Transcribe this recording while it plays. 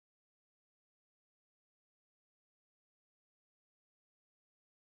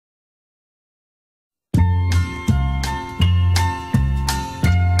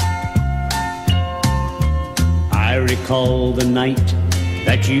recall the night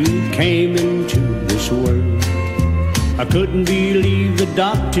that you came into this world. I couldn't believe the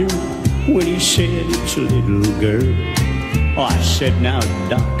doctor when he said it's a little girl. Oh, I said, now,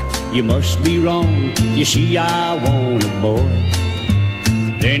 Doc, you must be wrong. You see, I want a boy.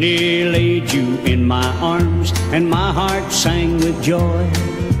 Then he laid you in my arms, and my heart sang with joy.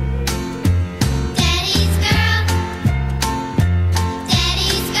 Daddy's girl,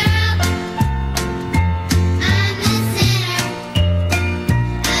 Daddy's girl, I'm the center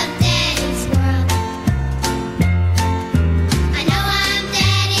of Daddy's world. I know I'm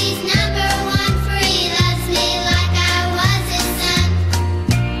Daddy's number one, for he loves me like I was his son.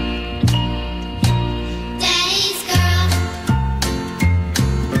 Daddy's girl.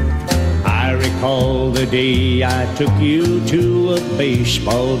 I recall the day I took you to a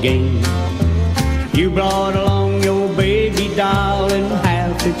baseball game. You brought along your baby doll and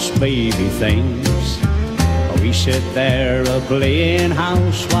half its baby things. We sat there a-playing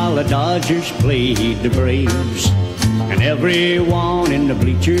house while the Dodgers played the Braves. And everyone in the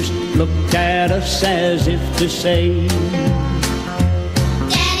bleachers looked at us as if to say,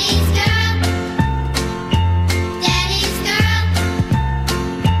 Daddy's girl, Daddy's girl,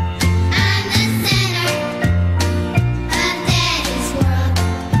 I'm the center of Daddy's world.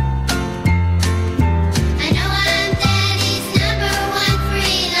 I know I'm Daddy's number one, for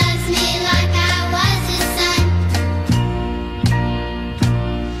he loves me like I was his son.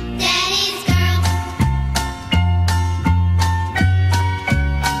 Daddy's girl.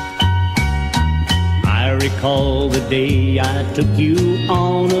 I recall the day I took you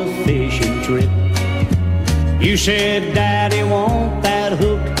on a fishing trip. You said, Daddy, won't that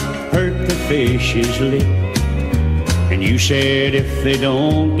hook hurt the fish's lip? And you said, if they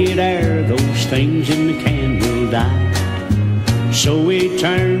don't get air, those things in the can will die. So we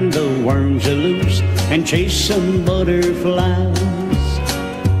turned the worms loose and chased some butterflies.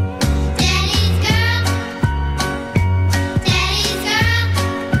 Daddy's girl, Daddy's girl,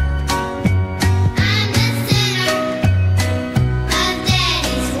 I'm the center of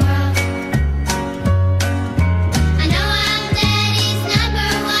Daddy's world. I know I'm Daddy's number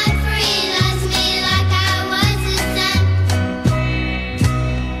one, for he loves me like I was his son.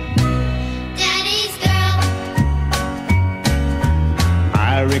 Daddy's girl.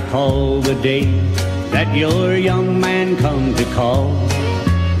 I recall the day that your young man come to call.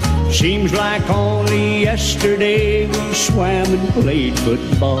 Seems like only yesterday we swam and played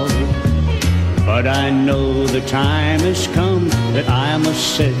football. But I know the time has come that I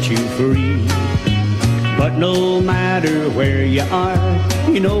must set you free. But no matter where you are,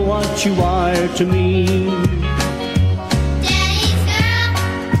 you know what you are to me.